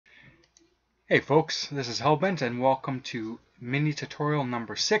Hey folks, this is Hellbent and welcome to mini tutorial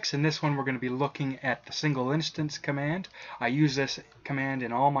number 6. In this one we're going to be looking at the single instance command. I use this command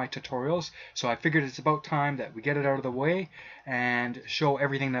in all my tutorials, so I figured it's about time that we get it out of the way and show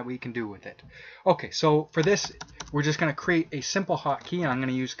everything that we can do with it. Okay, so for this we're just going to create a simple hotkey, and I'm going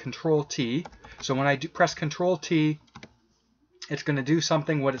to use Control T. So when I press Control T, it's going to do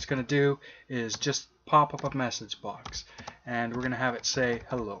something. What it's going to do is just pop up a message box, and we're going to have it say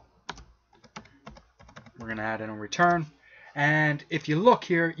hello. We're going to add in a return, and if you look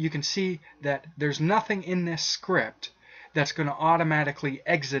here you can see that there's nothing in this script that's going to automatically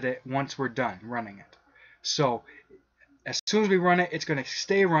exit it once we're done running it. So as soon as we run it, it's going to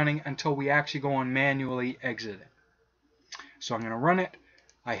stay running until we actually go and manually exit it. So I'm going to run it,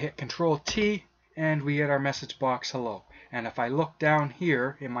 I hit Control T, and we get our message box hello. And if I look down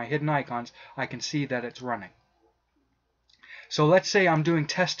here in my hidden icons, I can see that it's running. So let's say I'm doing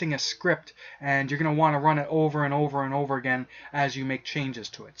testing a script, and you're going to want to run it over and over and over again as you make changes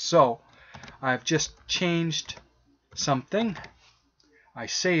to it. So I've just changed something, I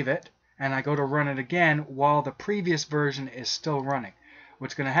save it, and I go to run it again while the previous version is still running.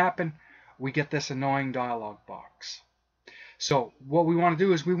 What's going to happen? We get this annoying dialog box. So what we want to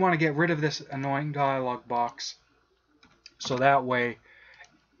do is we want to get rid of this annoying dialog box, so that way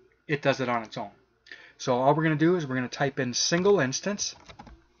it does it on its own. So all we're going to do is we're going to type in single instance,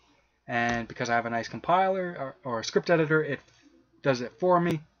 and because I have a nice compiler or a script editor, it does it for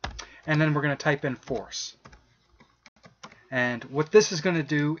me. And then we're going to type in force. And what this is going to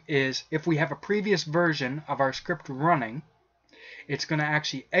do is, if we have a previous version of our script running, it's going to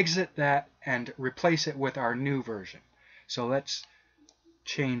actually exit that and replace it with our new version. So let's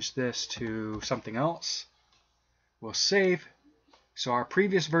change this to something else. We'll save. So our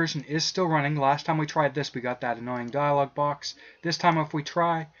previous version is still running. Last time we tried this, we got that annoying dialog box. This time if we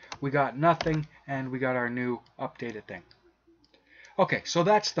try, we got nothing, and we got our new updated thing. Okay, so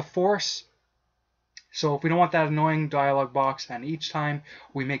that's the force. So if we don't want that annoying dialog box, and each time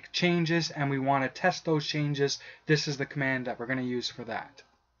we make changes and we want to test those changes, this is the command that we're going to use for that.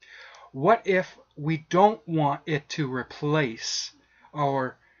 What if we don't want it to replace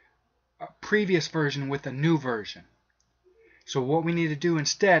our previous version with a new version? So what we need to do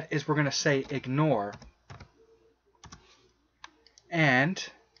instead is we're going to say ignore, and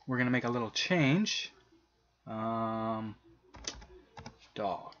we're going to make a little change, dog.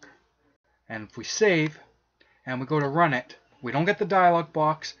 And if we save and we go to run it, we don't get the dialog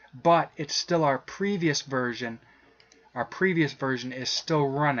box, but it's still our previous version. Our previous version is still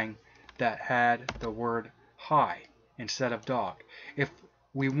running that had the word hi instead of dog. If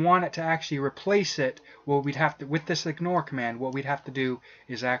we want it to actually replace it, well, we'd have to, with this ignore command, what we'd have to do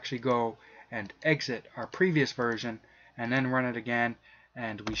is actually go and exit our previous version and then run it again,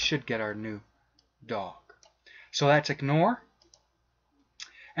 and we should get our new dog. So that's ignore.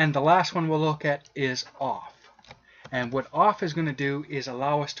 And the last one we'll look at is off. And what off is going to do is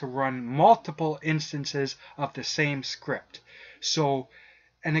allow us to run multiple instances of the same script. So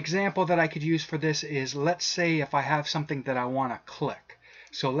an example that I could use for this is, let's say if I have something that I want to click.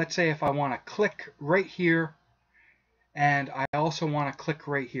 So let's say if I want to click right here, and I also want to click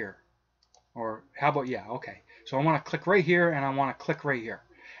right here. Or how about, yeah, okay. So I want to click right here, and I want to click right here.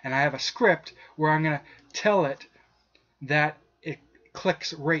 And I have a script where I'm going to tell it that it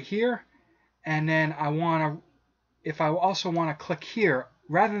clicks right here, and then I want to, if I also want to click here,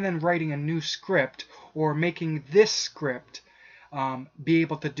 rather than writing a new script or making this script be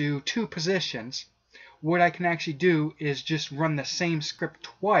able to do two positions, what I can actually do is just run the same script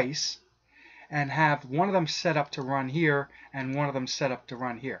twice and have one of them set up to run here and one of them set up to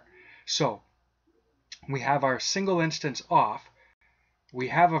run here. So we have our single instance off, we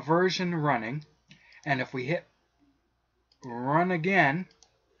have a version running, and if we hit run again,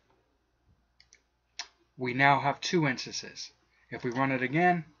 we now have two instances. If we run it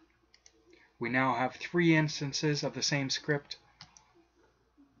again, we now have three instances of the same script.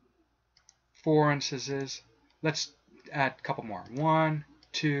 4 instances. Let's add a couple more. 1,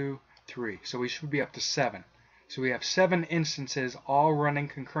 2, 3. So we should be up to 7. So we have 7 instances all running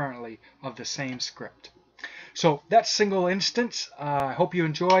concurrently of the same script. So that's single instance. I hope you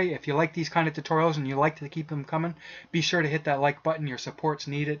enjoy. If you like these kind of tutorials and you like to keep them coming, be sure to hit that like button. Your support's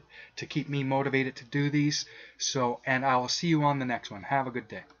needed to keep me motivated to do these. And I will see you on the next one. Have a good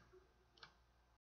day.